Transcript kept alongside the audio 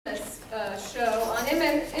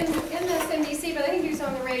MSNBC, but I think he was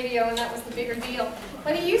on the radio, and that was the bigger deal.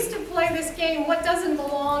 But he used to play this game, What Doesn't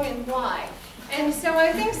Belong and Why? And so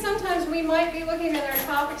I think sometimes we might be looking at our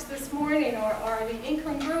topics this morning, or the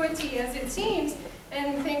incongruity as it seems,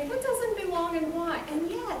 and think, what doesn't belong and why? And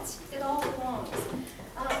yet, it all belongs.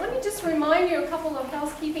 Let me just remind you a couple of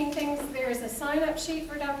housekeeping things. There's a sign-up sheet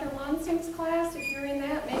for Dr. Lansing's class. If you're in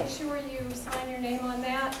that, make sure you sign your name on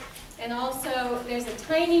that. And also, there's a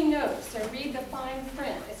tiny note, so read the fine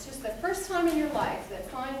print. It's just the first time in your life that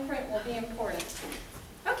fine print will be important.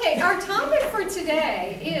 Okay, our topic for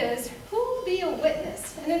today is Who Will Be a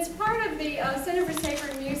Witness? And it's part of the Center for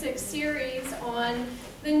Sacred Music series on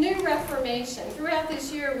the New Reformation. Throughout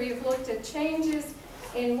this year, we've looked at changes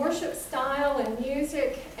in worship style and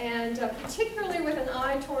music, and particularly with an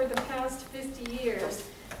eye toward the past 50 years,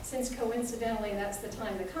 since coincidentally that's the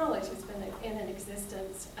time the college has been in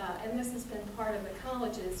existence, and this has been part of the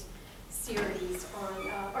college's series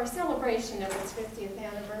on our celebration of its 50th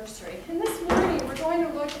anniversary. And this morning we're going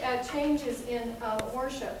to look at changes in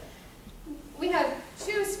worship. We have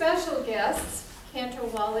two special guests, Cantor,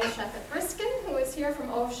 Wally, Schachet-Briskin, who is here from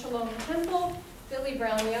Sholom Temple, Billye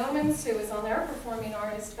Youmans, who is on our performing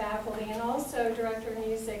artist faculty, and also director of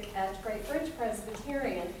music at Great Bridge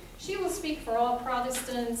Presbyterian. She will speak for all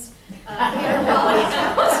Protestants. Wally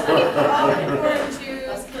will speak for all Reformed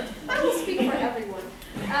Jews. I will speak for everyone.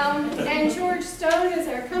 And George Stone is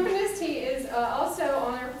our accompanist. He is also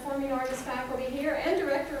on our performing artist faculty here and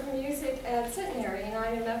director of music at Centenary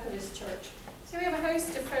United Methodist Church. So we have a host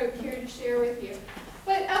of folk here to share with you.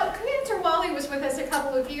 But Cantor Wally was with us a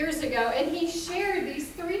couple of years ago, and he shared these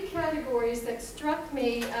three categories that struck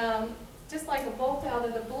me just like a bolt out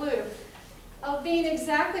of the blue, of being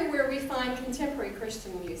exactly where we find contemporary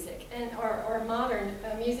Christian music and or modern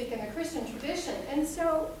music in the Christian tradition. And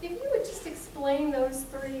so if you would just explain those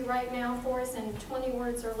three right now for us in 20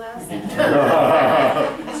 words or less.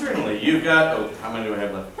 Certainly. You've got, how many do I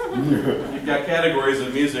have left? You've got categories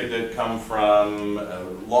of music that come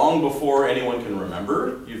from long before anyone can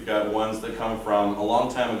remember. You've got ones that come from a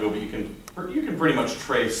long time ago, but you can pretty much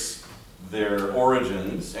trace their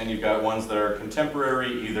origins. And you've got ones that are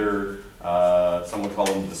contemporary, either some would call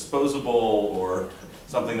them disposable, or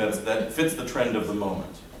something that fits the trend of the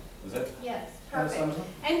moment. Is it? Yes, perfect.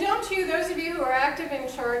 And don't you, those of you who are active in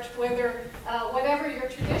church, whether whatever your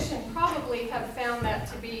tradition, probably have found that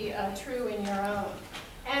to be true in your own.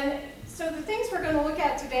 And so the things we're going to look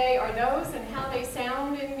at today are those and how they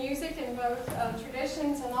sound in music in both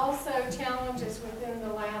traditions, and also challenges within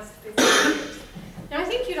the last 50 years. Now I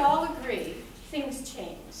think you'd all agree things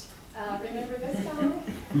change. Remember this song?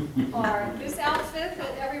 Or this outfit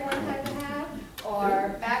that everyone had to have?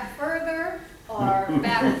 Or back further? Or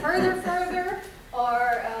back further?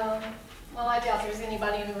 Or, well, I doubt there's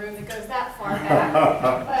anybody in the room that goes that far back.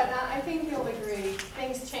 But I think you'll agree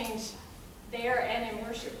things change there and in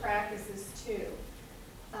worship practices too.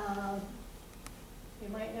 You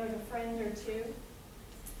might know a friend or two.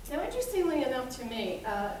 Now, interestingly enough to me,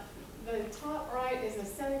 the top right is a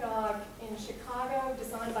synagogue in Chicago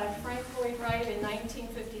designed by Frank Lloyd Wright in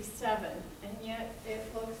 1957, and yet it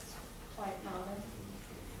looks quite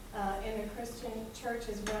modern. In the Christian church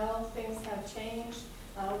as well, things have changed.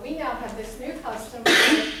 We now have this new custom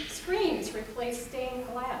where screens replace stained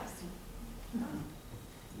glass.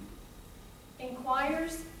 In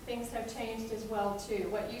choirs, things have changed as well too.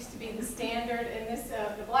 What used to be the standard, and this,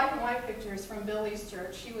 the black and white picture is from Billye's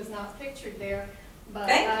church. She was not pictured there. But,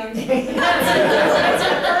 thank you. That's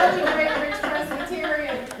a early Great Bridge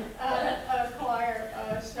Presbyterian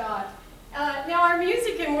choir shot. Now our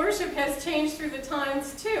music and worship has changed through the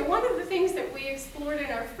times too. One of the things that we explored in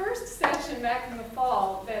our first session back in the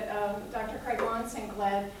fall that Dr. Craig Lansing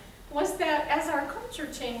led was that as our culture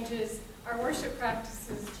changes, our worship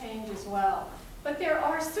practices change as well. But there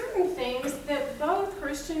are certain things that both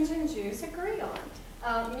Christians and Jews agree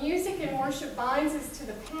on. Music and worship binds us to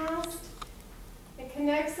the past. It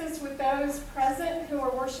connects us with those present who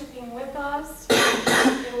are worshiping with us.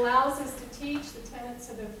 It allows us to teach the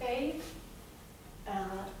tenets of the faith.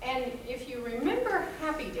 And if you remember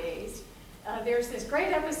Happy Days, there's this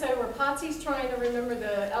great episode where Potsy's trying to remember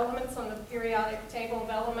the elements on the periodic table of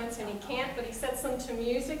elements, and he can't, but he sets them to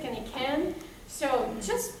music, and he can. So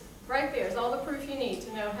just right there is all the proof you need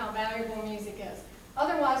to know how valuable music is.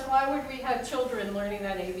 Otherwise, why would we have children learning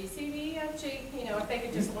that A, B, C, D, E, F, G, you know, if they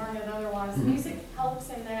could just learn it otherwise? Music helps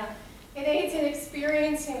in that. It aids in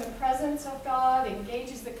experiencing the presence of God,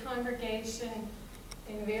 engages the congregation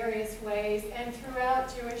in various ways, and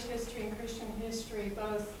throughout Jewish history and Christian history,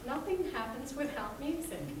 both, nothing happens without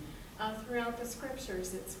music. Throughout the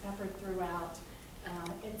scriptures, it's peppered throughout.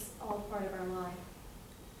 It's all part of our life.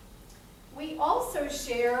 We also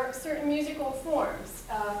share certain musical forms,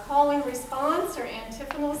 call and response or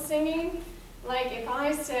antiphonal singing. Like if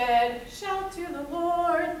I said, shout to the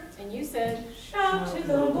Lord, and you said, shout to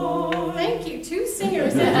the Lord. Thank you, 2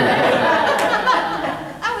 singers. That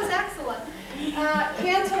was excellent.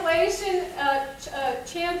 Cantillation,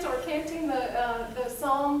 chant or canting the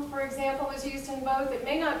psalm, for example, is used in both. It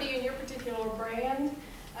may not be in your particular brand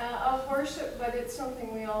of worship, but it's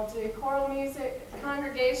something we all do. Choral music,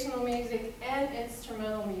 congregational music, and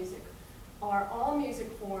instrumental music are all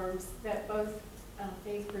music forms that both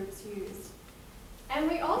faith groups use. And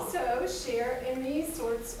we also share in these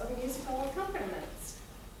sorts of musical accompaniments.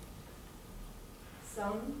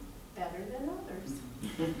 Some better than others.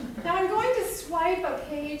 Now I'm going to swipe a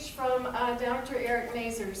page from Dr. Eric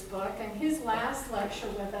Mazur's book and his last lecture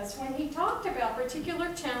with us when he talked about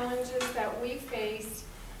particular challenges that we face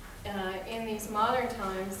in these modern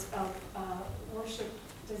times of worship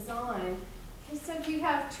design. He said you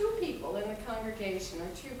have 2 people in the congregation, or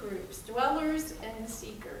 2 groups, dwellers and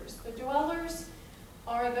seekers. The dwellers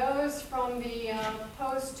are those from the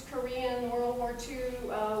post-Korean World War II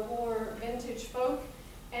war vintage folk,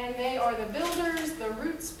 and they are the builders, the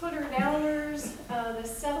roots putter downers, the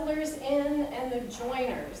settlers in, and the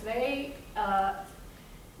joiners. They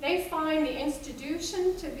find the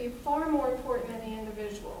institution to be far more important than the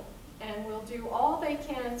individual, and will do all they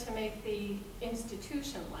can to make the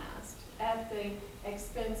institution last at the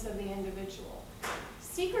expense of the individual.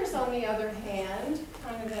 Seekers, on the other hand,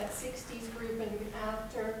 kind of that 60s group and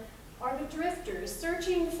after, are the drifters,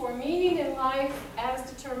 searching for meaning in life as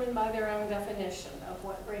determined by their own definition of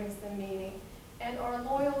what brings them meaning, and are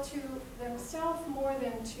loyal to themselves more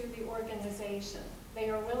than to the organization. They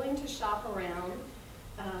are willing to shop around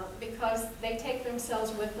because they take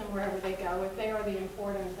themselves with them wherever they go. If they are the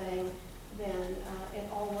important thing, then it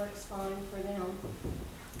all works fine for them.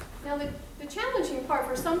 Now, the challenging part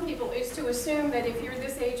for some people is to assume that if you're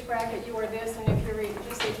this age bracket, you are this, and if you're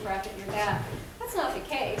this age bracket, you're that. That's not the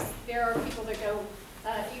case. There are people that go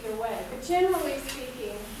either way. But generally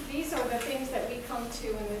speaking, these are the things that we come to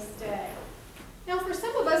in this day. Now, for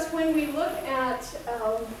some of us, when we look at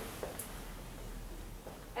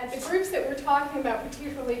the groups that we're talking about,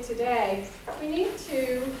 particularly today, we need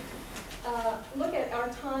to look at our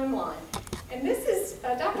timeline. And this is,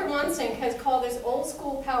 Dr. Monsink has called this old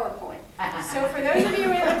school PowerPoint. So for those of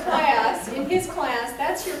you in the class, in his class,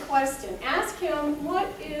 that's your question. Ask him, what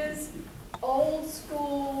is old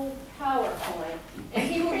school PowerPoint?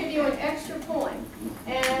 And he will give you an extra point.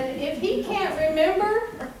 And if he can't remember,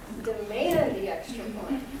 demand the extra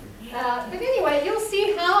point. But anyway, you'll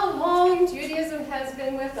see how long Judaism has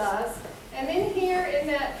been with us. And then here in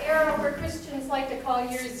that era where Christians like to call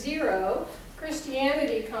year 0,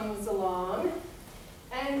 Christianity comes along,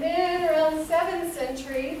 and then around 7th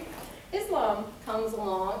century, Islam comes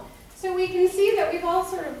along. So we can see that we've all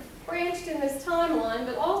sort of branched in this timeline,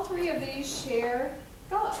 but all 3 of these share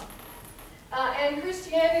God. And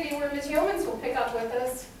Christianity, where Ms. Youmans will pick up with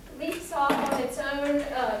us, leaps off on its own,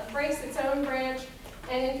 breaks its own branch,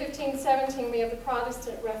 and in 1517 we have the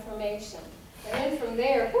Protestant Reformation. And then from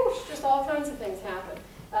there, whoosh, just all kinds of things happen.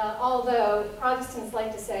 Although Protestants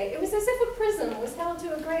like to say, it was as if a prism was held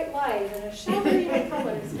to a great light and a showery of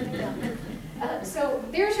colors came down. So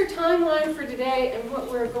there's your timeline for today and what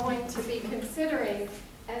we're going to be considering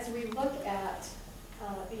as we look at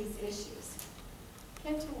these issues.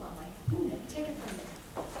 Cantor, Wally, take it from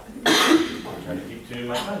there. I'm trying to keep to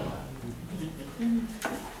my timeline.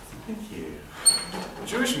 Thank you.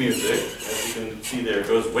 Jewish music, as you can see there,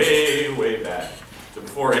 goes way, way back to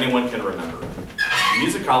before anyone can remember.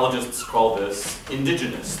 Musicologists call this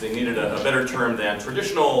indigenous. They needed a better term than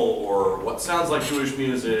traditional or what sounds like Jewish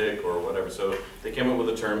music or whatever, so they came up with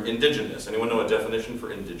the term indigenous. Anyone know a definition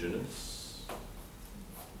for indigenous?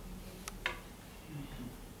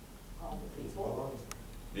 All the people.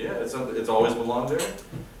 Yeah, it's always belonged there.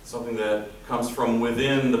 Something that comes from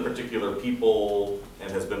within the particular people and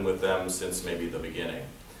has been with them since maybe the beginning.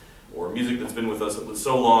 Or music that's been with us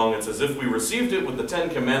so long, it's as if we received it with the 10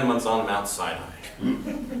 Commandments on Mount Sinai.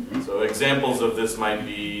 So examples of this might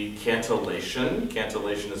be cantillation.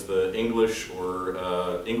 Cantillation is the English or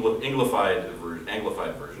Anglified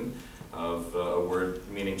version of a word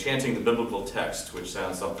meaning chanting the biblical text, which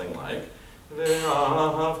sounds something like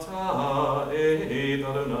Ve'ahavta et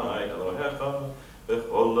Adonai Elohecha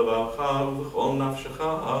v'chol levacha v'chol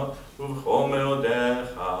nafshecha v'chol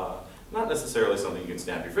meodecha. Not necessarily something you can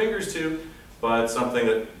snap your fingers to, but something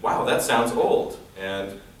that, wow, that sounds old.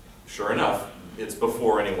 And sure enough, it's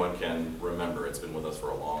before anyone can remember. It's been with us for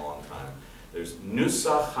a long, long time. There's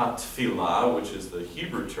nusach hatfilah, which is the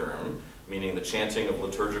Hebrew term, meaning the chanting of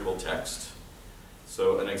liturgical text.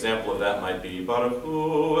 So an example of that might be Baruch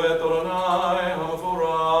Hu et Adonai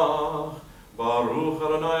HaMevorach, Baruch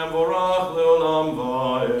Adonai HaMevorach Leolam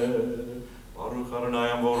Va'ed, Baruch Adonai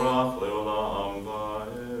HaMevorach Leolam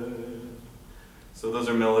Va'ed. So those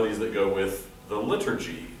are melodies that go with the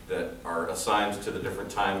liturgy that are assigned to the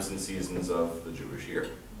different times and seasons of the Jewish year.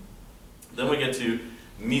 Then we get to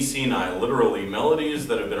Mi-Sinai, literally melodies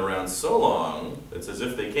that have been around so long, it's as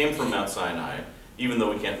if they came from Mount Sinai, even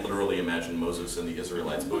though we can't literally imagine Moses and the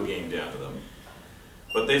Israelites boogieing down to them.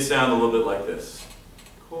 But they sound a little bit like this.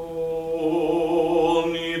 Kol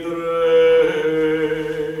nidrei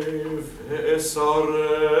ve'esarei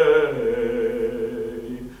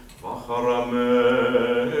v'charamei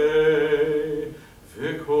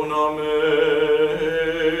v'konamei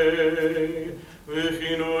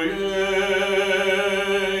v'chinuyei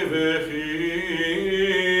v'chinusei.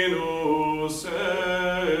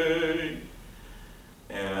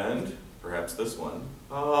 And perhaps this one.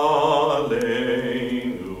 Aleinu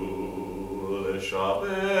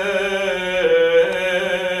l'shabeach,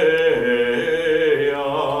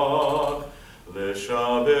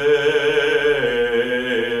 l'shabeach,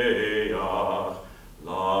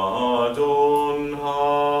 l'adon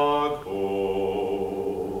hakol.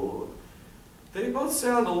 They both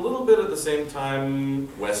sound a little bit at the same time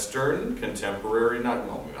Western, contemporary, not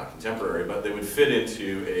contemporary, but they would fit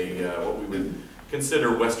into a what we would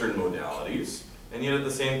consider Western modalities, and yet at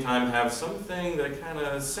the same time have something that kind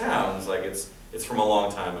of sounds like it's from a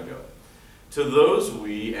long time ago. To those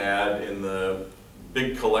we add in the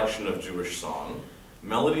big collection of Jewish song,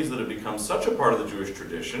 melodies that have become such a part of the Jewish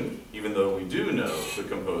tradition, even though we do know the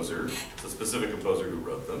composer, the specific composer who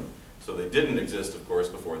wrote them, so they didn't exist, of course,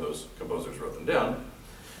 before those composers wrote them down,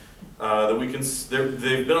 that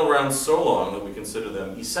they've been around so long that we consider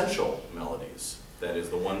them essential melodies. That is,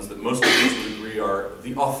 the ones that most of us would agree are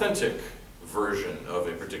the authentic version of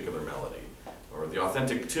a particular melody, or the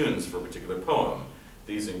authentic tunes for a particular poem.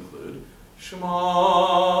 These include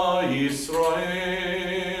Shema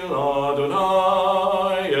Yisrael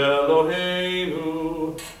Adonai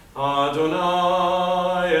Eloheinu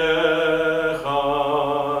Adonai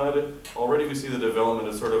Echad. Already we see the development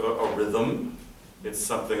of sort of a rhythm. It's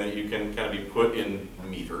something that you can kind of be put in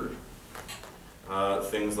meter.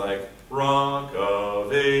 Things like Rock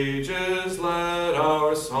of Ages, let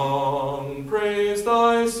our song praise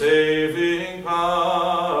thy saving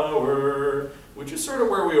power, which is sort of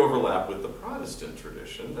where we overlap with the Protestant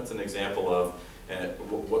tradition. That's an example of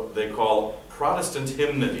what they call Protestant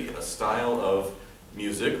hymnody, a style of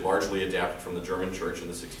music largely adapted from the German church in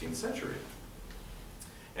the 16th century.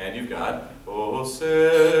 And you've got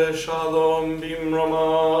Oseh Shalom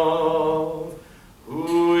Bimromav,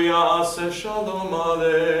 Hu Ya'aseh Shalom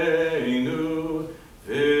Aleinu,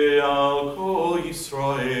 Ve'al Kol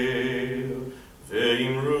Yisrael,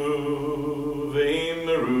 Ve'imru,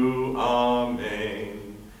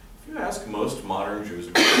 Amen. If you ask most modern Jews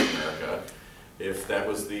across America if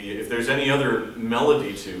there's any other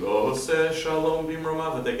melody to Oseh Shalom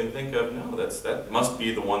Bimromav that they can think of, no, that must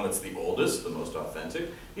be the one that's the oldest, the most authentic,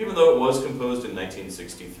 even though it was composed in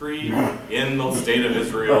 1963 in the state of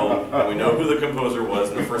Israel, and we know who the composer was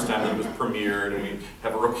and the first time that it was premiered, and we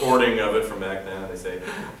have a recording of it from back then, and they say,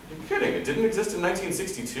 you're kidding, it didn't exist in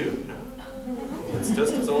 1962? No, it's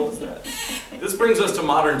just as old as that. This brings us to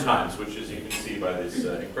modern times, which as you can see by this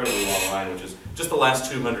incredibly long line, which is just the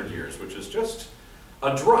last 200 years, which is just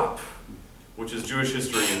a drop, which is Jewish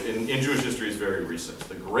history, in Jewish history is very recent.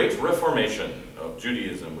 The Great Reformation of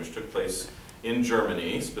Judaism, which took place in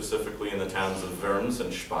Germany, specifically in the towns of Worms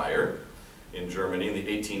and Speyer in Germany in the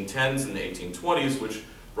 1810s and the 1820s, which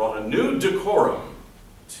brought a new decorum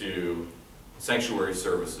to sanctuary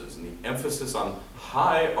services, and the emphasis on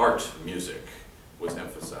high art music was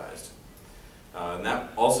emphasized. And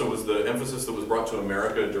that also was the emphasis that was brought to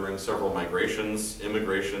America during several immigrations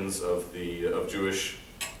of Jewish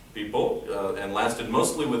people, and lasted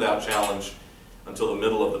mostly without challenge until the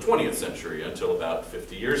middle of the 20th century, until about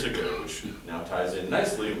 50 years ago, which now ties in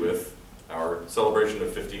nicely with our celebration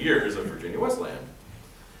of 50 years of Virginia Wesleyan.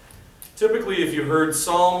 Typically, if you heard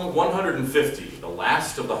Psalm 150, the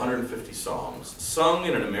last of the 150 Psalms, sung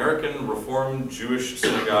in an American Reformed Jewish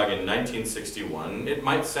synagogue in 1961, it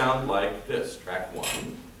might sound like this, track 1,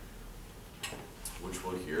 which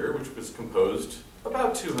we'll hear, which was composed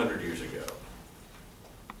about 200 years ago.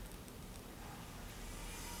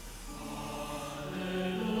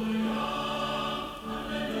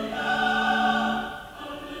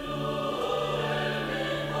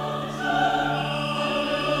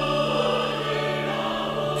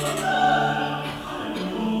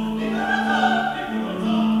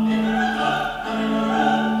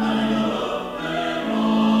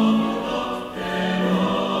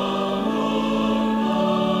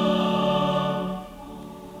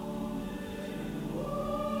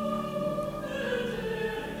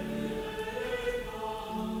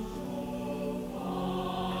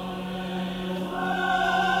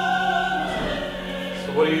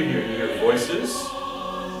 melody, you hear voices,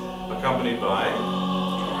 accompanied by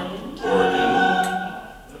organ.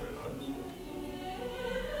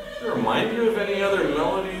 Does it remind you of any other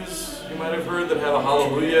melodies you might have heard that have a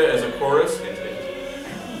hallelujah as a chorus?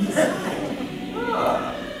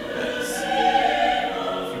 Ah, yes.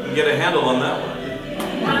 If you can get a handle on that one.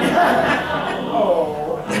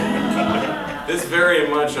 This very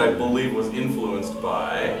much, I believe, was influenced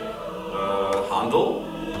by Handel,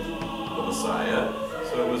 the Messiah.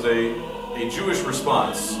 So it was a Jewish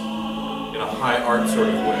response in a high art sort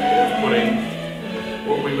of way of putting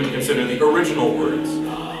what we would consider the original words,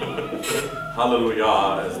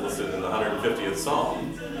 hallelujah, as listed in the 150th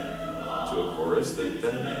Psalm, to a chorus that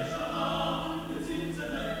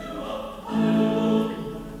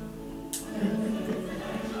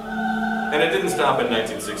and it didn't stop in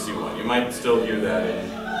 1961. You might still hear that in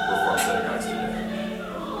Reformed synagogues today.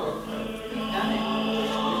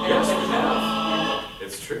 Yes, we have.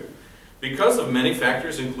 It's true. Because of many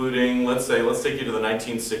factors, including, let's take you to the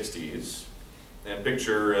 1960s, and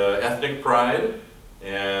picture ethnic pride,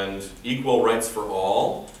 and equal rights for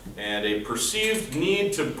all, and a perceived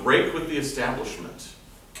need to break with the establishment.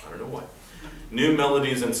 I don't know why. New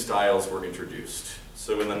melodies and styles were introduced.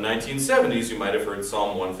 So in the 1970s, you might have heard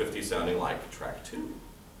Psalm 150 sounding like track 2.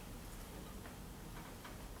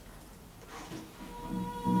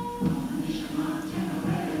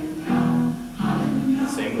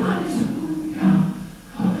 Same words.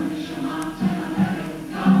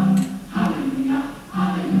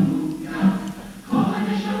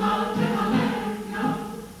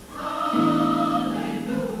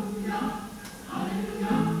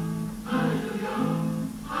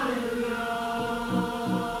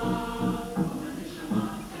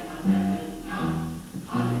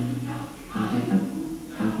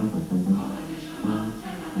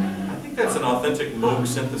 That's an authentic Moog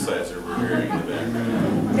synthesizer we're hearing in the background.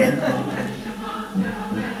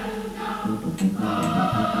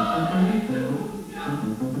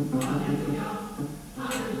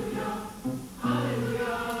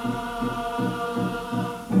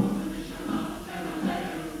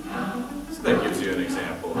 So that gives you an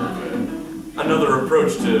example of another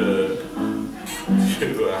approach to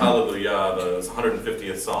Hallelujah, the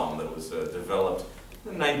 150th Psalm that was developed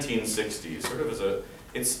in the 1960s, sort of as a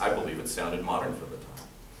I believe it sounded modern for the time.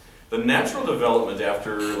 The natural development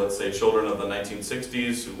after, let's say, children of the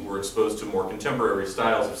 1960s who were exposed to more contemporary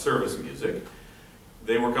styles of service music,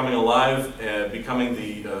 they were coming alive and becoming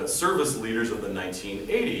the service leaders of the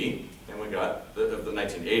 1980s, and we got the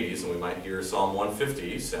 1980s, and we might hear Psalm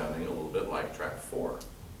 150 sounding a little bit like track 4.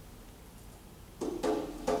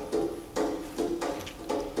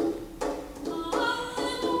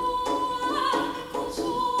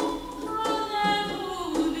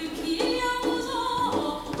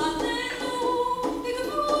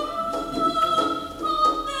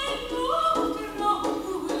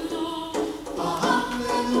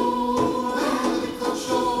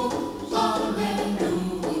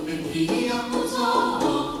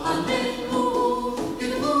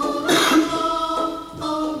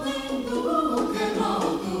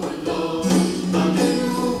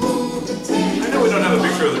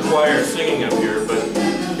 Choir singing up here, but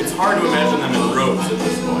it's hard to imagine them in robes at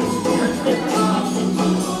this point.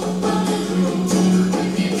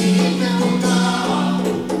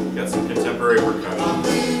 Got some contemporary percussion.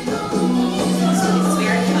 It's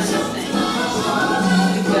very fun to sing.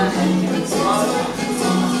 We've done it.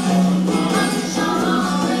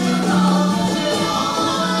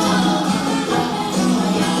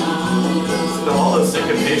 So all those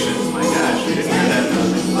syncopations, my gosh, you didn't hear that in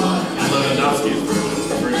Lewandowski's version.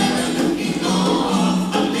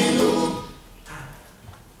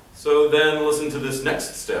 So then listen to this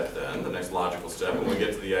next step then, the next logical step, when we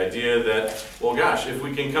get to the idea that, well gosh, if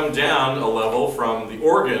we can come down a level from the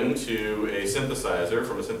organ to a synthesizer,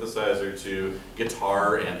 from a synthesizer to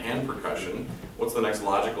guitar and hand percussion, what's the next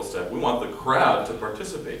logical step? We want the crowd to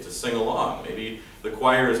participate, to sing along. Maybe the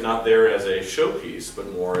choir is not there as a showpiece,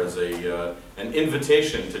 but more as an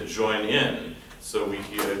invitation to join in. So we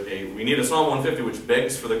need a Psalm 150 which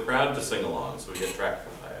begs for the crowd to sing along, so we get track 5.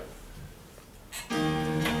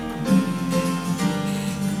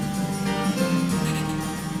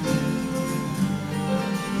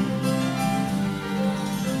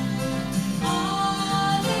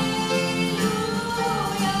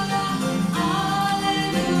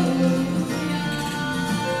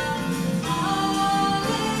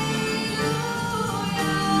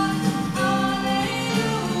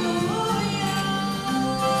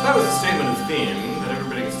 That was a statement of theme that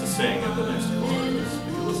everybody gets to sing at the next chorus. If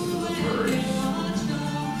you listen to the verse.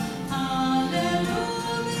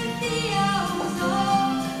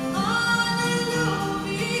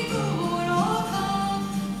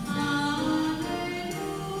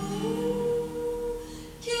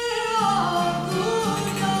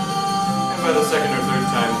 by the second or third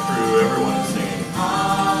time through, everyone is singing.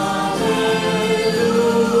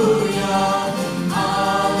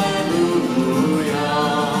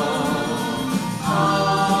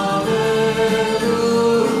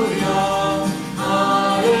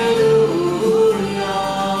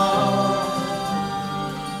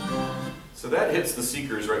 So that hits the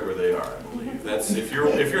seekers right where they are, I believe. That's if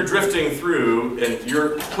you're drifting through and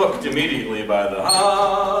you're hooked immediately by the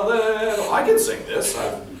hallelujah. I can sing this.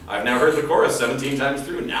 I've now heard the chorus 17 times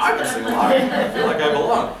through. Now I can sing along. I feel like I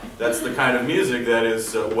belong. That's the kind of music that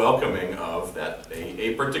is welcoming of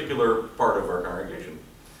a particular part of our congregation.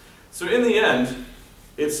 So in the end,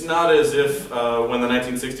 it's not as if when the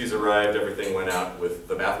 1960s arrived, everything went out with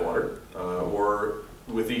the bathwater, or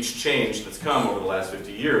with each change that's come over the last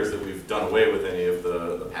 50 years that we've done away with any of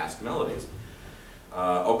the past melodies.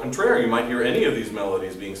 Au contraire, you might hear any of these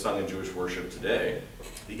melodies being sung in Jewish worship today.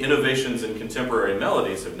 The innovations in contemporary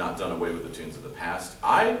melodies have not done away with the tunes of the past.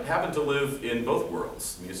 I happen to live in both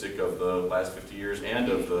worlds, music of the last 50 years and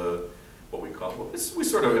of what we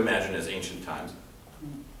sort of imagine as ancient times.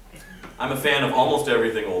 I'm a fan of almost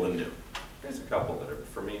everything old and new. There's a couple that are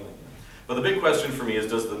for me. But the big question for me is,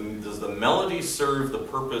 does the melody serve the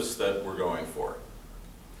purpose that we're going for?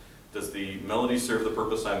 Does the melody serve the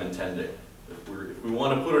purpose I'm intending? If we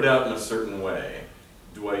want to put it out in a certain way,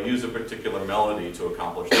 do I use a particular melody to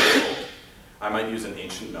accomplish that goal? I might use an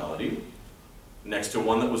ancient melody next to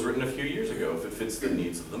one that was written a few years ago if it fits the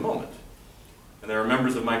needs of the moment. And there are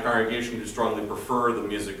members of my congregation who strongly prefer the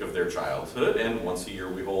music of their childhood, and once a year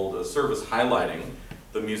we hold a service highlighting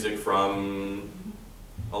the music from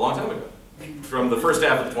a long time ago, from the first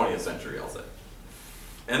half of the 20th century, I'll say.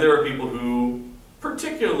 And there are people who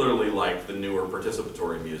particularly like the newer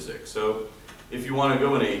participatory music. So if you want to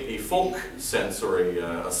go in a folk sense or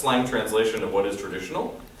a slang translation of what is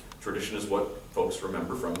traditional, tradition is what folks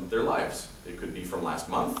remember from their lives. It could be from last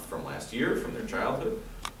month, from last year, from their childhood.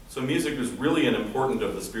 So music is really an important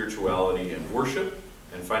of the spirituality and worship,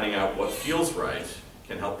 and finding out what feels right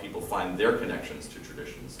can help people find their connections to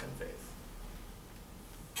traditions and faith.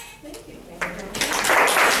 Thank you.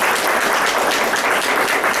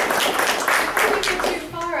 Before we get too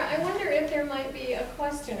far, I wonder if there might be a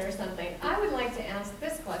question or something. I would like to ask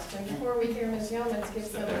this question before we hear Ms. Youmans give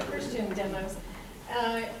some Christian demos.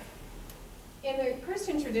 In the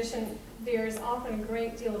Christian tradition, there's often a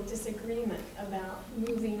great deal of disagreement about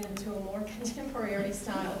moving into a more contemporary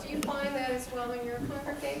style. Do you find that as well in your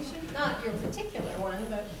congregation? Not your particular one,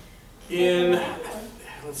 but...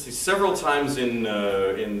 Let's see, several times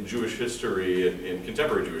in Jewish history, in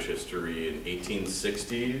contemporary Jewish history, in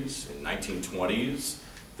 1860s, in 1920s,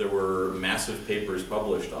 there were massive papers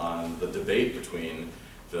published on the debate between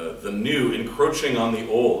the new encroaching on the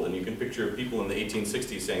old, and you can picture people in the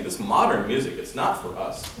 1860s saying, this modern music, it's not for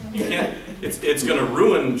us. You can't, it's going to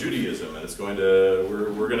ruin Judaism, and it's going to,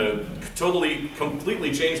 we're going to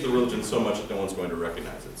completely change the religion so much that no one's going to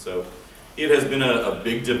recognize it. So it has been a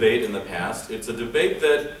big debate in the past. It's a debate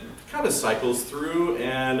that kind of cycles through,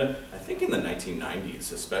 and I think in the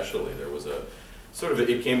 1990s especially, there was a sort of,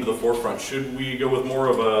 it came to the forefront. Should we go with more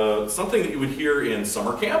of something that you would hear in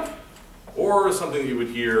summer camp? Or something that you would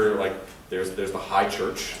hear, like, there's the high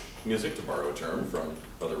church music, to borrow a term from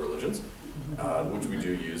other religions, which we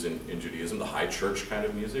do use in Judaism, the high church kind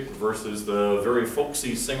of music, versus the very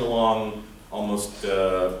folksy, sing-along, almost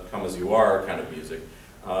come as you are kind of music.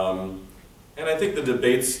 And I think the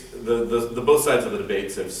debates, the both sides of the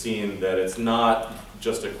debates have seen that it's not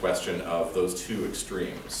just a question of those two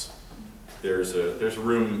extremes. There's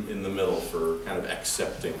room in the middle for kind of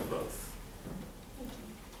accepting both.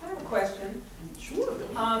 I have a question. Sure.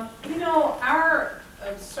 You know, our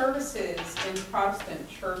services in Protestant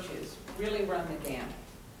churches really run the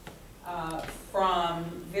gamut. From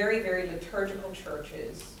very, very liturgical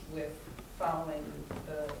churches with following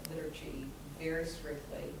the liturgy very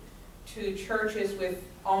strictly, to churches with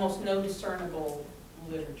almost no discernible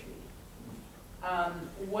liturgy.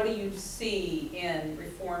 What do you see in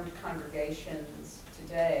Reformed congregations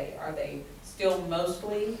today? Are they still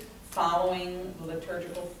mostly following the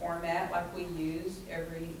liturgical format like we use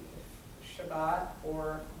every Shabbat,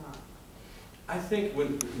 or not? I think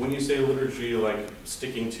when you say liturgy, like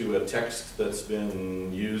sticking to a text that's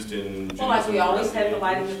been used in Judaism. Well, like we always have the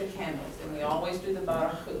lighting of the candles, and we always do the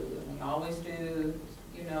barachu, and we always do,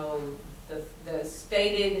 you know, the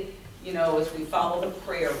stated, you know, as we follow the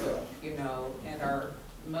prayer book, you know, and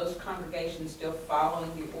most congregations still following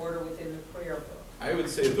the order within the prayer book. I would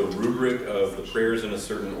say the rubric of the prayers in a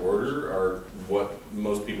certain order are what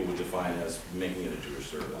most people would define as making it a Jewish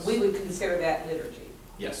service. We would consider that liturgy.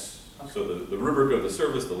 Yes. So the rubric of the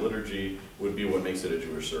service, the liturgy, would be what makes it a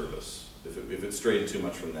Jewish service. If it strayed too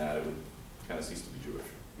much from that, it would kind of cease to be Jewish.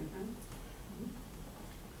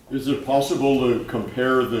 Is it possible to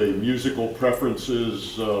compare the musical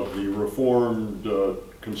preferences of the Reformed,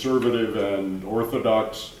 conservative, and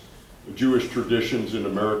Orthodox Jewish traditions in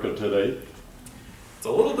America today? It's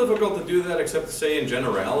a little difficult to do that, except to say in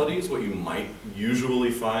generalities, what you might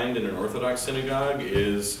usually find in an Orthodox synagogue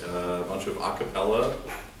is a bunch of a cappella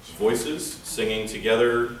voices singing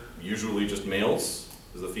together, usually just males,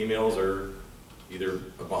 because the females are either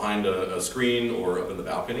behind a screen or up in the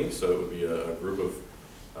balcony, so it would be a group of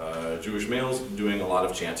Jewish males doing a lot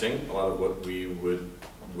of chanting, a lot of what we would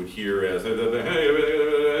hear as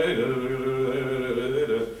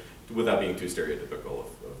without being too stereotypical of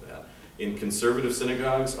that. In conservative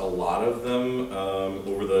synagogues, a lot of them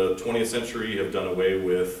over the 20th century have done away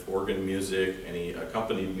with organ music, any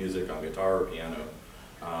accompanied music on guitar or piano,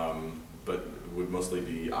 but would mostly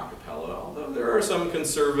be a cappella, although there are some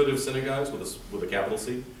conservative synagogues with a capital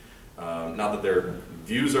C. Not that their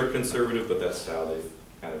views are conservative, but that's how they've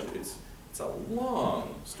kind of, it's a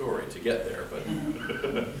long story to get there, but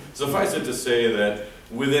suffice it to say that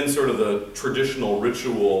within sort of the traditional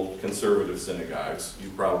ritual conservative synagogues,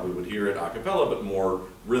 you probably would hear it a cappella, but more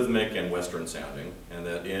rhythmic and Western sounding, and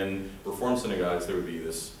that in Reformed synagogues there would be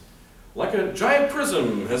this, like a giant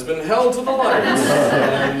prism has been held to the light,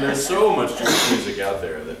 and there's so much Jewish music out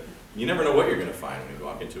there that you never know what you're going to find when you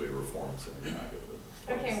walk into a Reformed synagogue.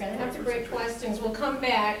 Okay, I'm going to have to break questions. We'll come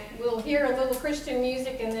back. We'll hear a little Christian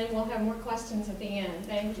music, and then we'll have more questions at the end.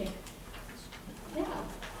 Thank you. Yeah.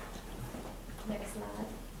 Next slide.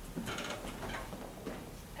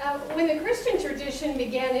 When the Christian tradition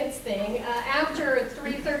began its thing, after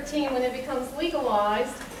 313, when it becomes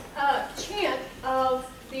legalized, chant of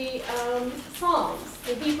the Psalms,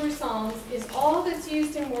 the Hebrew Psalms, is all that's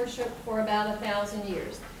used in worship for about 1,000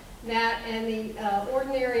 years. That and the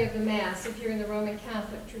ordinary of the Mass, if you're in the Roman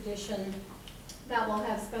Catholic tradition, that will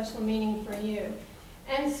have special meaning for you.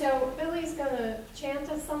 And so Billye's going to chant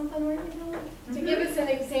us something, right, Billie? To give us an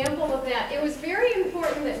example of that. It was very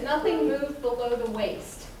important that nothing moved below the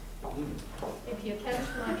waist, if you catch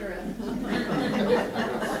my drift.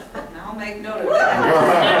 I'll make note of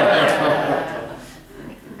that.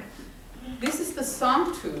 This is the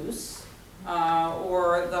Sanctus,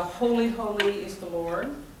 or the Holy, Holy is the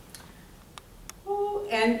Lord.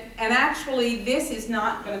 And actually, this is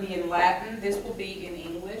not going to be in Latin. This will be in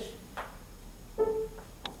English.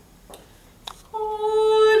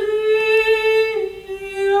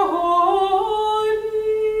 Holy, holy,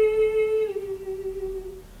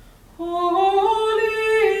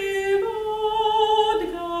 holy Lord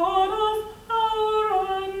God of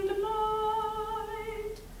power and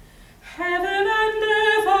might. Heaven and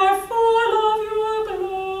earth are full of your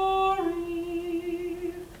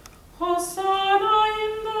glory. Hosanna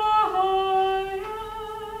in the highest.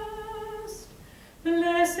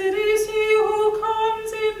 Blessed is he who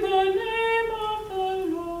comes in the name of the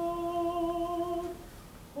Lord.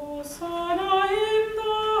 Hosanna in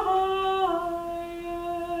the highest.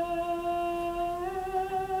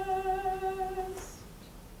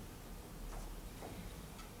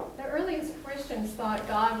 The earliest Christians thought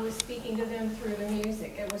God was speaking to them through the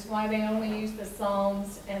music. It was why they only used the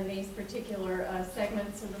Psalms and these particular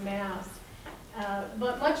segments of the Mass.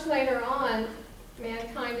 But much later on,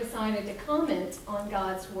 mankind decided to comment on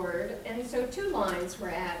God's Word, and so 2 lines were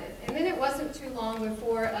added. And then it wasn't too long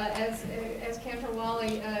before, as Cantor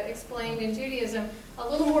Wally explained in Judaism, a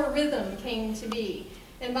little more rhythm came to be.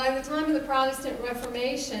 And by the time of the Protestant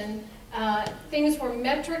Reformation, things were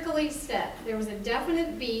metrically set. There was a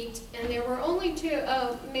definite beat, and there were only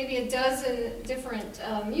maybe a dozen different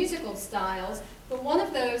musical styles. But one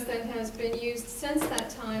of those that has been used since that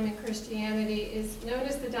time in Christianity is known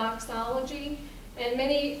as the doxology, and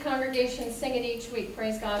many congregations sing it each week,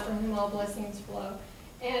 praise God from whom all blessings flow.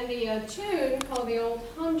 And the tune, called the Old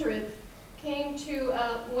Hundredth,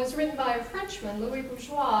 was written by a Frenchman, Louis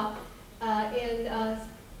Bourgeois, in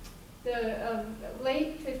the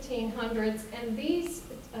late 1500s, and this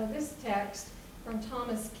text from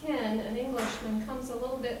Thomas Ken, an Englishman, comes a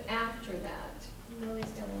little bit after that.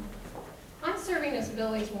 I'm serving as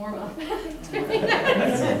Billye's warm-up. Let me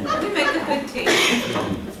make a good tea.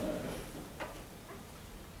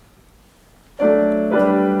 In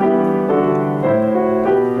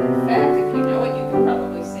fact, if you know it, you can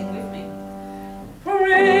probably sing with me.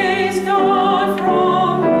 Praise God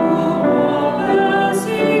from whom all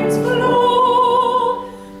blessings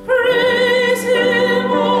flow. Praise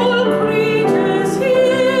Him, all creatures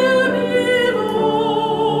here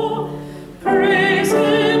below. Praise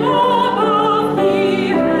Him above the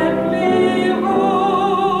heavenly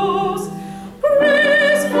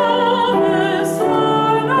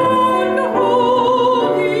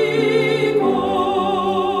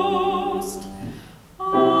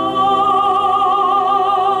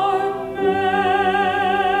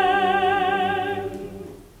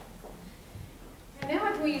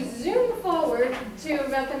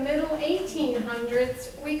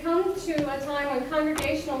 1800s, we come to a time when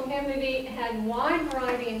congregational hymnody had wide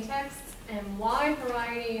variety in texts and wide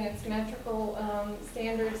variety in its metrical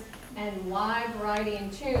standards and wide variety in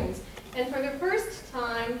tunes. And for the first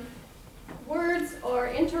time, words are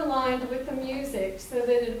interlined with the music so that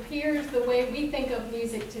it appears the way we think of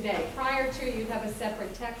music today. Prior to, you'd have a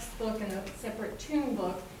separate textbook and a separate tune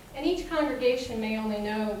book, and each congregation may only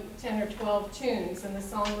know 10 or 12 tunes, and the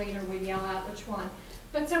song leader would yell out which one.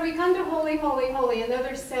 But so we come to Holy, Holy, Holy,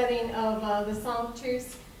 another setting of the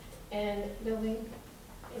Sanctus, and Billye,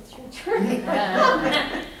 it's your turn.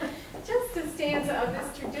 Just a stanza of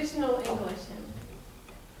this traditional English hymn.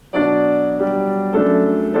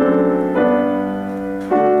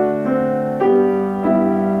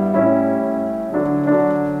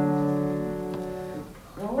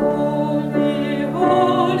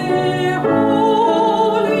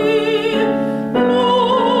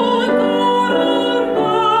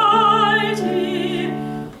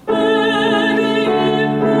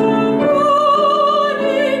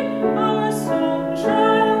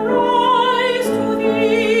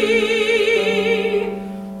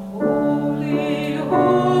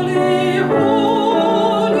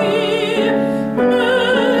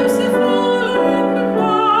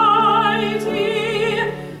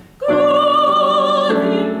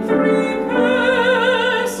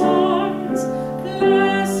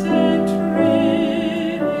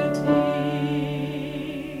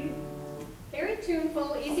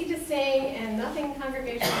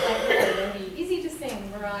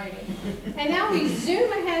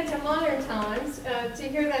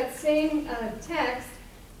 Text,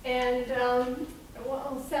 and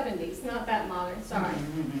well, 70s, not that modern, sorry.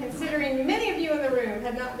 Considering many of you in the room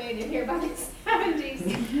had not made it here by the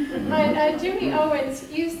 70s. But Judy Owens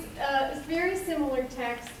used very similar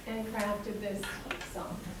text and crafted this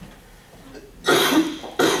song.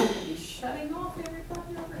 He's shutting off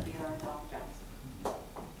everybody over here. I apologize.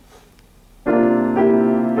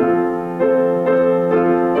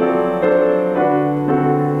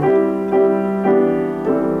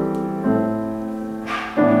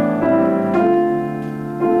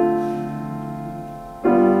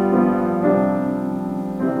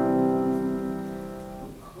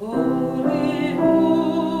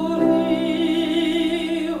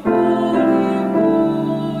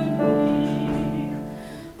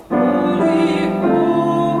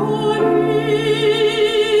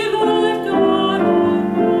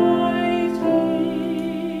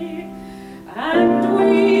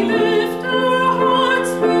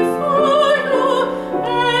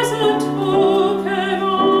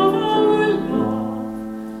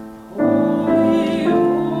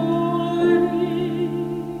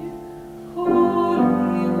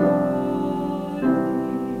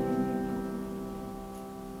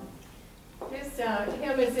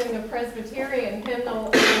 hymn is in the Presbyterian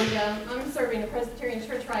hymnal, and I'm serving a Presbyterian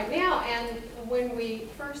church right now, and when we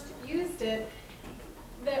first used it,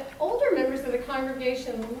 the older members of the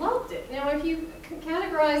congregation loved it. Now, if you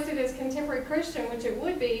categorized it as contemporary Christian, which it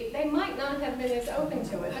would be, they might not have been as open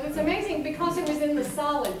to it. But it's amazing because it was in the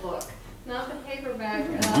solid book, not the paperback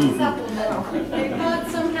supplement. They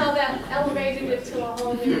thought somehow that elevated it to a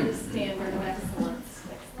whole new standard of excellence.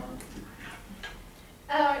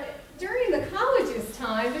 During the college's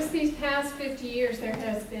time, just these past 50 years, there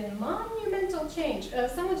has been monumental change.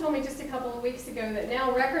 Someone told me just a couple of weeks ago that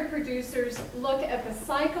now record producers look at the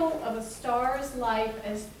cycle of a star's life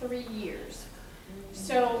as 3 years.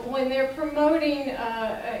 So when they're promoting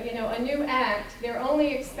a new act, they're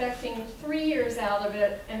only expecting 3 years out of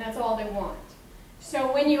it, and that's all they want.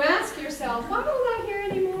 So when you ask yourself, why don't I hear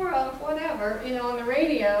any more of whatever, on the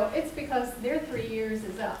radio, it's because their 3 years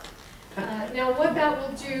is up. Now, what that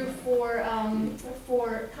will do for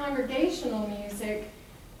congregational music,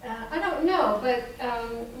 I don't know, but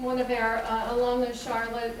one of our alumnus,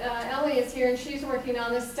 Charlotte Ellie, is here, and she's working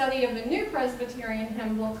on a study of the new Presbyterian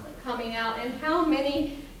hymn book coming out, and how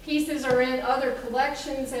many pieces are in other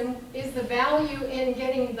collections, and is the value in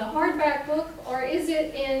getting the hardback book, or is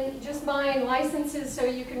it in just buying licenses so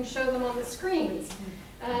you can show them on the screens?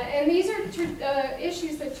 And these are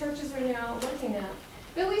issues that churches are now looking at.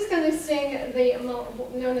 Billye's going to sing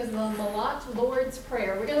known as the Malat Lord's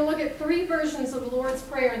Prayer. We're going to look at 3 versions of the Lord's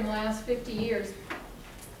Prayer in the last 50 years.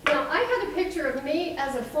 Now, I had a picture of me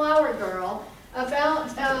as a flower girl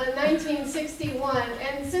about 1961,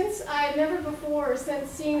 and since I had never before since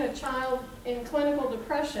seen a child in clinical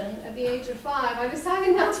depression at the age of 5, I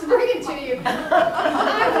decided not to bring it to you.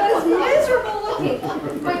 I was miserable looking,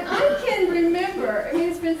 but I can remember, I mean,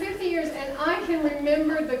 it's been 50 years, and I can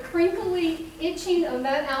remember the crinkly itching of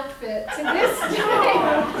that outfit to this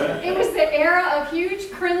day. It was the era of huge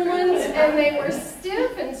crinolines, and they were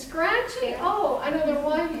stiff and scratchy. Oh, I don't know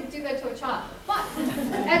why you do that to a child. But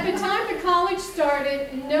at the time the college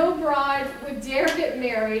started, no bride would dare get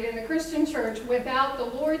married in the Christian church without the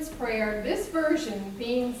Lord's Prayer, this version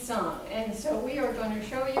being sung. And so we are going to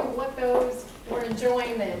show you what those were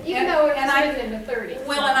enjoying then, even though it was written in the 30s.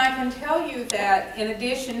 Well, and I can tell you that in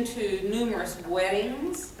addition to numerous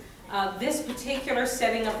weddings, this particular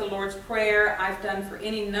setting of the Lord's Prayer I've done for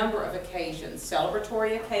any number of occasions,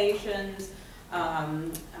 celebratory occasions,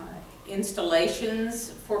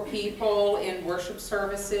 installations for people in worship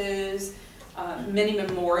services, many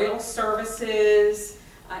memorial services.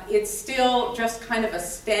 It's still just kind of a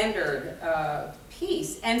standard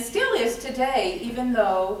piece, and still is today, even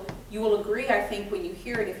though you will agree, I think, when you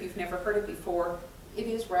hear it, if you've never heard it before, it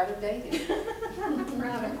is rather dated.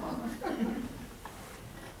 Rather.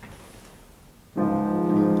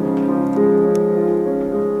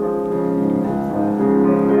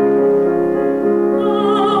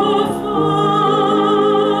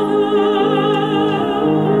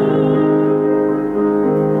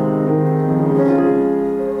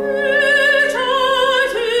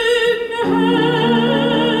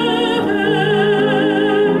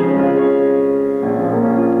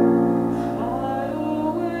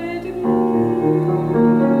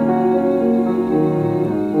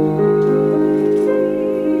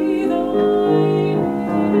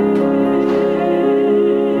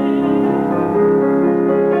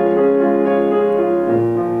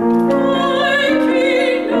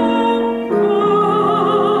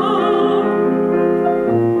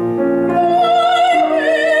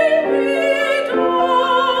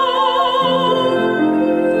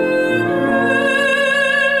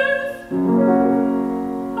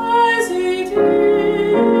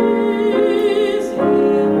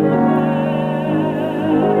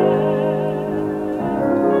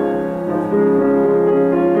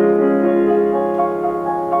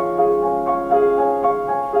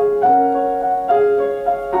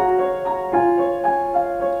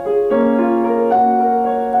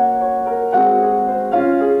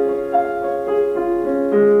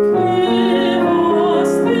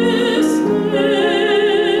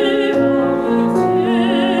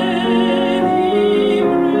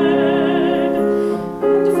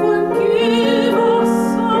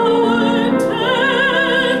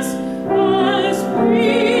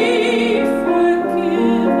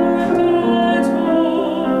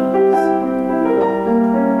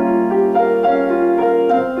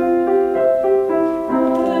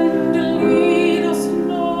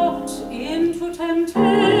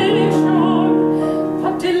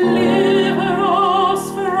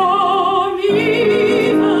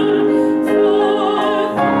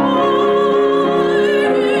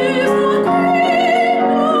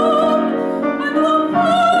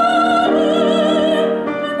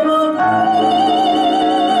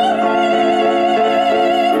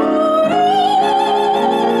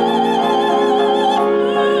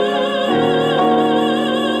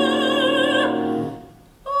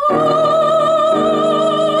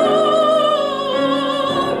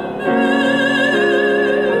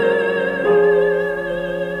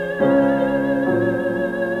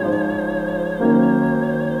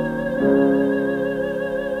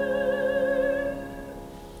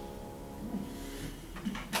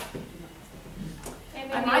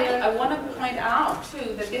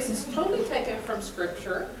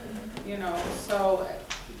 Scripture, you know, so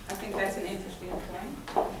I think that's an interesting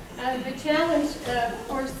point. The challenge, of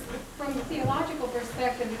course, from the theological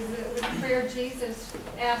perspective, is that with the prayer Jesus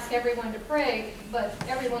asked everyone to pray, but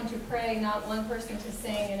everyone to pray, not one person to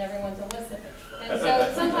sing and everyone to listen. And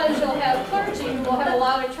so sometimes you'll have clergy who will have a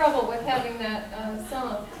lot of trouble with having that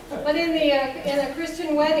sung. But in a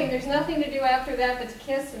Christian wedding, there's nothing to do after that but to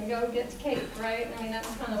kiss and go get cake, right? I mean,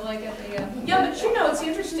 that's kind of like at the... Yeah, but you know, it's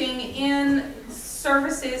interesting, in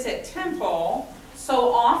services at Temple,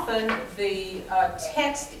 so often the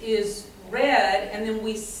text is read and then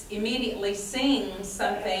we immediately sing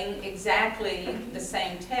something exactly the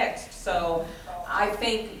same text. So I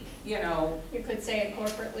think, you know... You could say it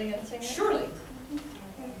corporately and sing it? Surely.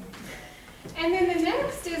 And then the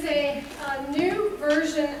next is a new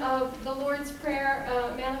version of the Lord's Prayer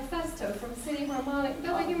Manifesto from City Harmonic.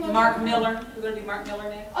 Billye, you want Mark Miller. We're going to do Mark Miller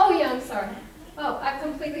next. Oh, yeah, I'm sorry. Oh, I've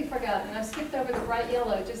completely forgotten. I've skipped over the bright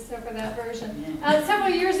yellow just over that version. Several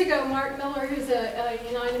years ago, Mark Miller, who's a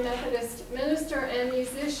United Methodist minister and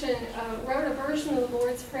musician, wrote a version of the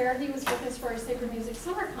Lord's Prayer. He was with us for our Sacred Music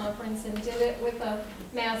Summer Conference and did it with a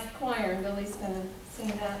masked choir, and Billye's going to sing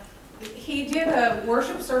that he did a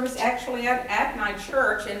worship service actually at my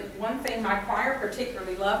church, and one thing my choir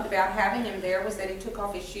particularly loved about having him there was that he took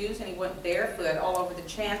off his shoes and he went barefoot all over the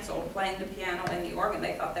chancel playing the piano and the organ.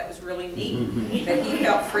 They thought that was really neat, that he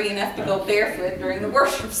felt free enough to go barefoot during the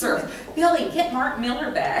worship service. Billy, get Mark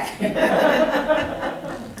Miller back.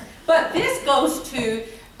 But this goes to,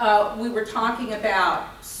 we were talking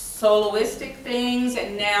about soloistic things,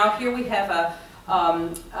 and now here we have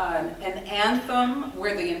an anthem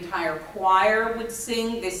where the entire choir would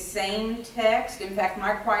sing this same text. In fact,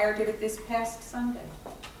 my choir did it this past Sunday.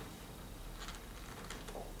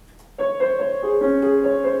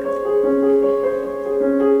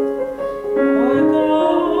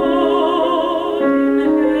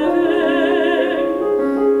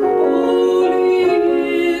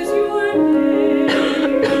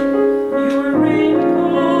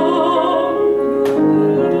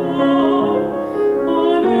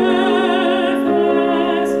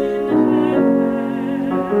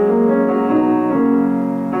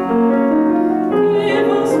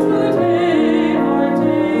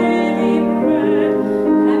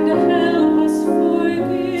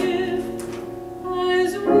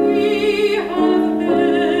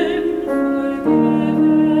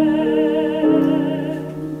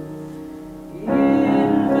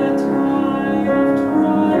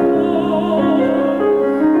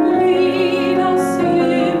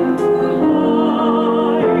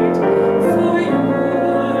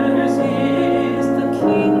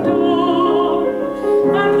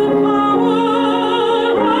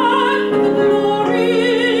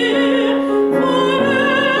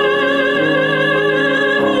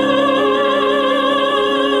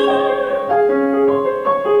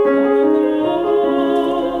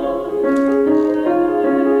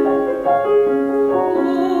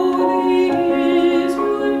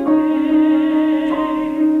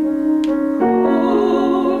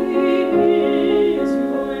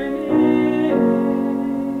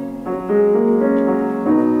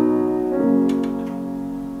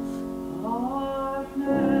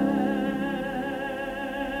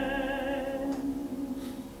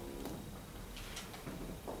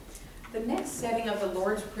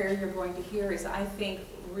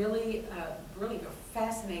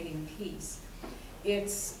 Fascinating piece.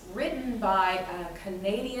 It's written by a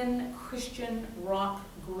Canadian Christian rock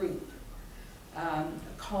group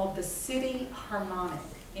called the City Harmonic.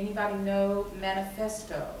 Anybody know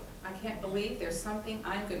Manifesto? I can't believe there's something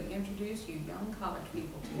I'm going to introduce you young college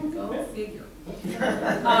people to. Go figure.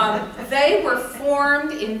 They were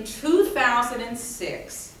formed in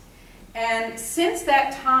 2006, and since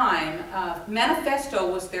that time,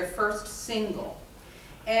 Manifesto was their first single.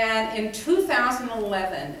 And in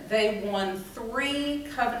 2011, they won 3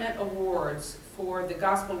 Covenant Awards for the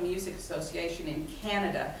Gospel Music Association in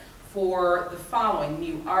Canada for the following: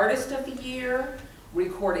 New Artist of the Year,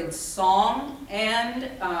 Recorded Song,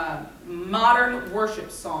 and Modern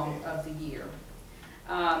Worship Song of the Year.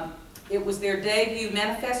 It was their debut,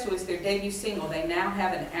 Manifesto was their debut single. They now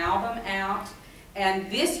have an album out.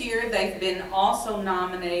 And this year, they've been also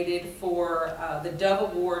nominated for the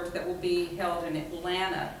Dove Awards that will be held in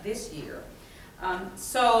Atlanta this year.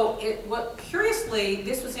 Curiously,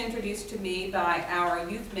 this was introduced to me by our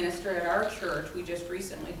youth minister at our church. We just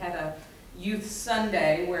recently had a Youth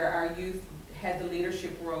Sunday where our youth had the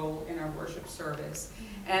leadership role in our worship service.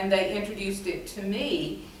 And they introduced it to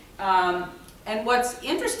me. And what's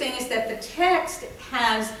interesting is that the text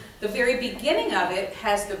has, the very beginning of it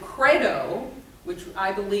has the credo, which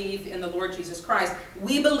I believe in the Lord Jesus Christ.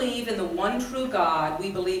 We believe in the one true God. We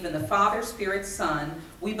believe in the Father, Spirit, Son.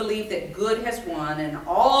 We believe that good has won, and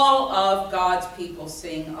all of God's people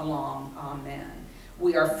sing along. Amen.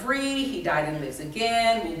 We are free. He died and lives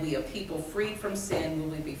again. Will we a people freed from sin? Will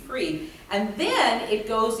we be free? And then it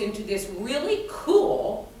goes into this really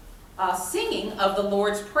cool singing of the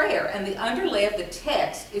Lord's Prayer. And the underlay of the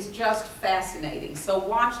text is just fascinating. So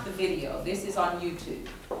watch the video. This is on YouTube.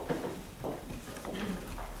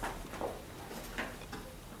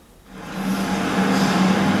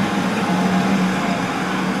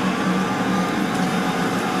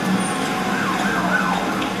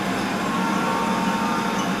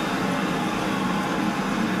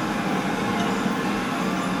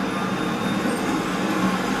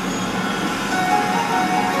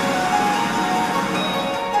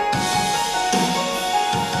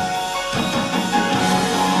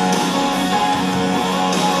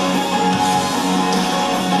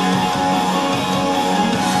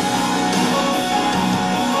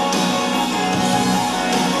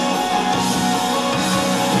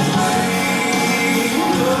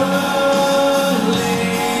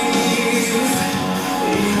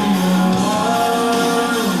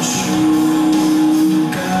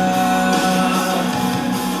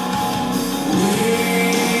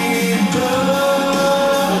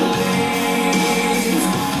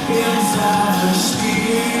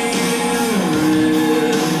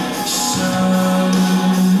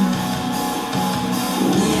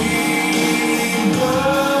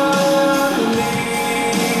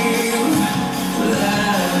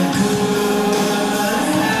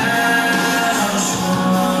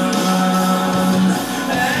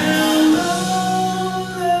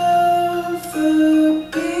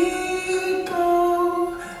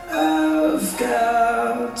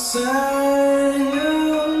 sang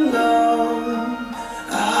along.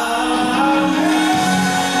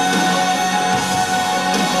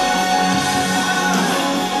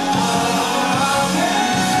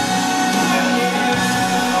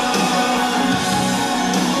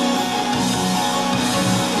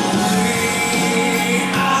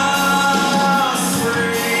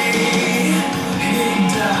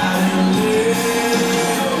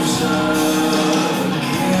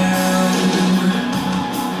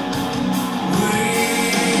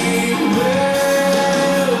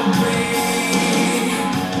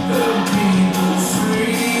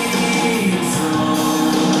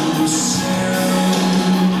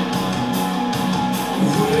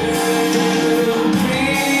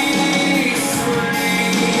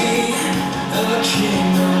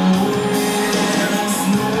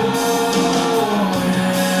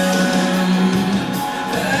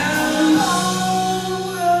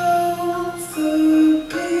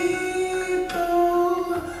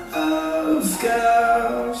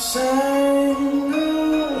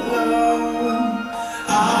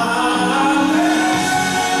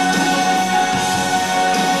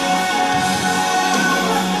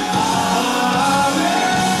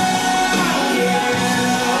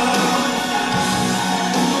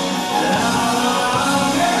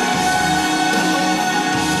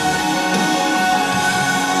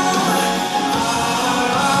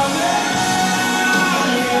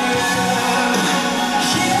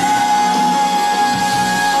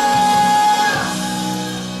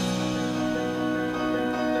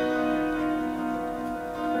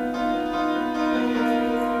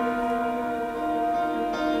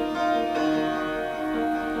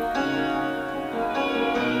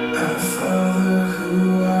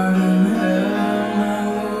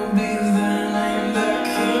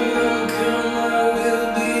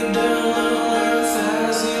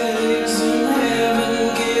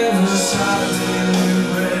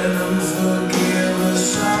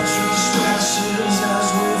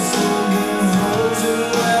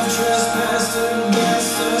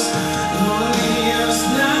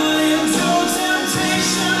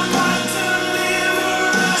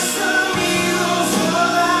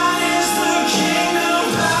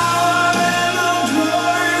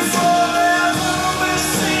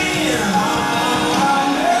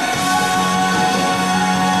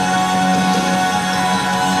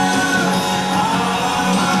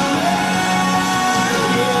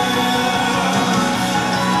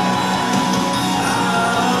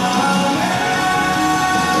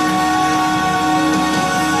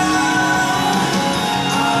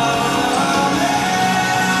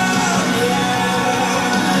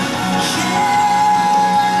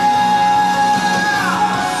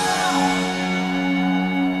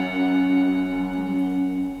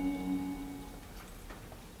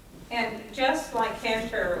 just like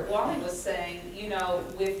Cantor, Wally was saying, you know,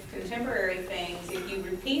 with contemporary things, if you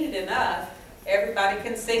repeat it enough, everybody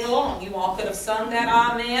can sing along. You all could have sung that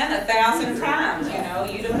Amen 1,000 times, you know,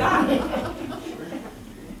 you'd have got it.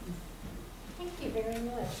 Thank you very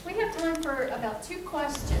much. We have time for about 2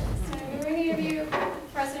 questions. So are any of you,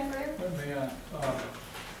 President Greer?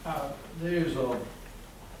 There's a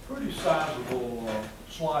pretty sizable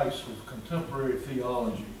slice of contemporary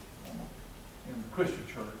theology in the Christian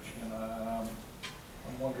church, and I'm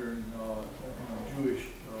wondering in the Jewish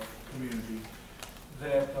community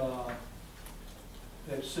that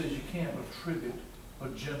says you can't attribute a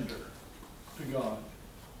gender to God,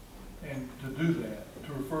 and to do that,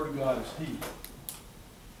 to refer to God as He,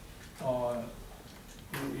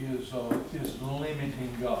 is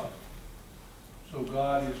limiting God. So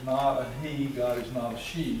God is not a he, God is not a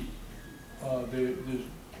she. There's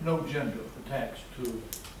no gender attached to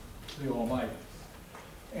the Almighty.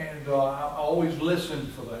 And I always listen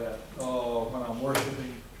for that when I'm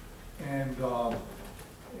worshiping. And I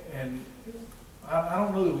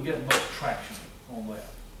don't know that we get much traction on that.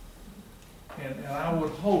 And I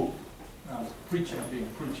would hope, I'm being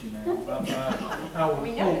preachy now, but I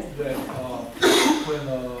would hope that when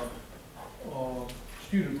a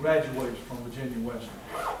student graduates from Virginia Western,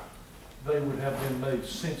 they would have been made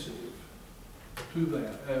sensitive to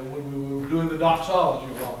that. When we were doing the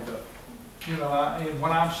doxology a while ago, you know, and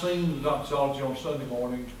when I'm singing the doxology on Sunday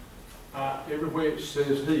mornings, everywhere it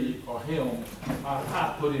says he or him,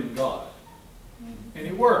 I put in God, and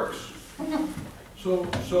it works. So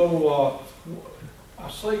I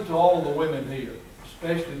say to all the women here,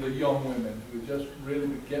 especially the young women who just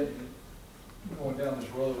really getting going down this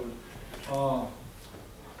road.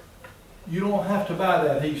 You don't have to buy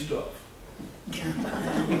that he stuff. You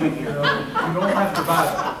don't have to buy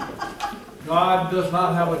that. God does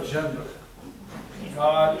not have a gender.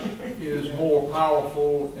 God is more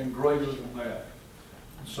powerful and greater than that.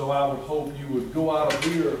 So I would hope you would go out of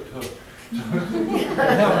here to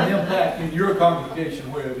have an impact in your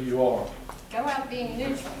congregation wherever you are. Go out being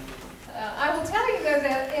neutral. I will tell you, though,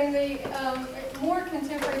 that in the more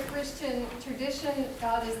contemporary Christian tradition,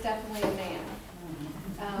 God is definitely a man.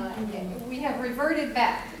 We have reverted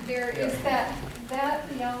back. There is that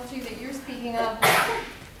theology that you're speaking of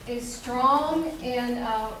is strong in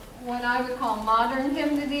what I would call modern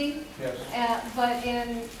hymnody, Yes. but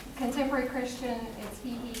in contemporary Christian, it's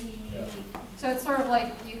he. Yeah. So it's sort of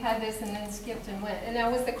like you had this and then skipped and went. And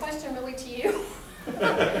now, was the question really to you?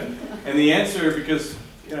 And the answer, because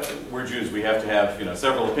we're Jews, we have to have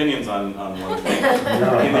several opinions on one thing.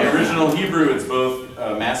 In the original Hebrew, it's both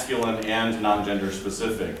masculine and non-gender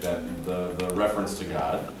specific, that the reference to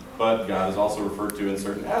God. But God is also referred to in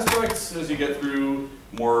certain aspects as you get through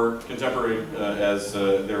more contemporary, as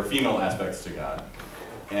there are female aspects to God.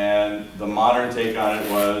 And the modern take on it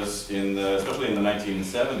was, especially in the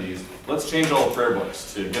 1970s, let's change all the prayer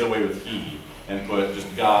books to get away with he and put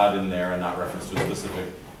just God in there and not reference to a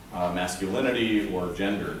specific masculinity or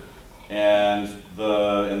gender. And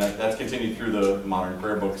that's continued through the modern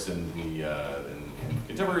prayer books in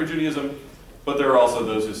contemporary Judaism. But there are also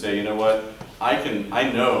those who say, you know what, I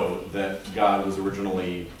know that God was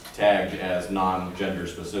originally tagged as non-gender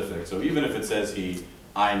specific. So even if it says he,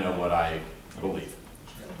 I know what I believe.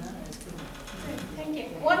 Thank you.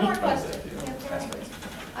 One more question.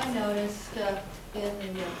 I noticed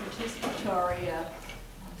in the participatory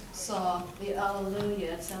song, the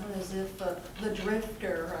Alleluia, it sounded as if the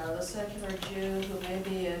drifter, the secular Jew who may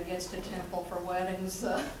be against a temple for weddings,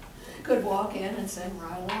 could walk in and sing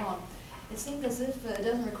right along. It seemed as if it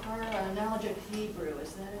doesn't require a knowledge of Hebrew.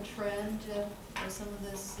 Is that a trend for some of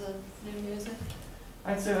this new music?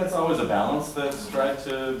 I'd say that's always a balance that's tried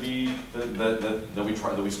to be that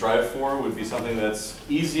we strive for. Would be something that's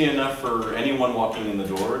easy enough for anyone walking in the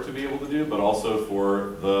door to be able to do, but also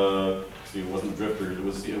for it wasn't the drifters, it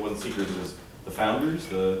wasn't seekers, it was the founders,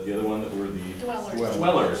 the other one that were the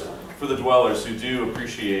dwellers. For the dwellers who do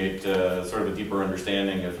appreciate sort of a deeper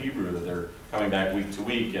understanding of Hebrew, that they're coming back week to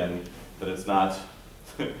week, and that it's not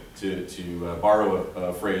to borrow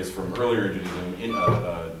a phrase from earlier Judaism in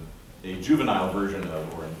a juvenile version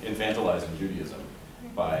of, or infantilizing Judaism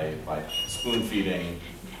by spoon feeding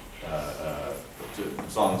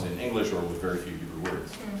songs in English or with very few Hebrew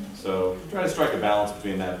words. So try to strike a balance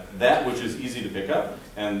between that which is easy to pick up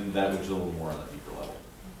and that which is a little more on a deeper level.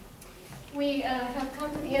 We have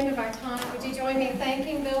come to the end of our time. Would you join me in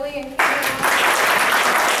thanking Billye and Cantor?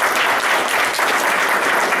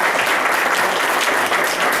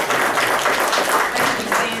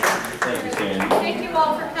 Thank you, Sandy. Thank you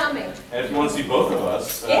all for coming. And if you want to see both of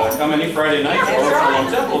us, come any Friday night to Sholom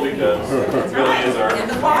Temple, because Billye is our... In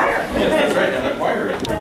the choir. Yes, that's right, and the choir.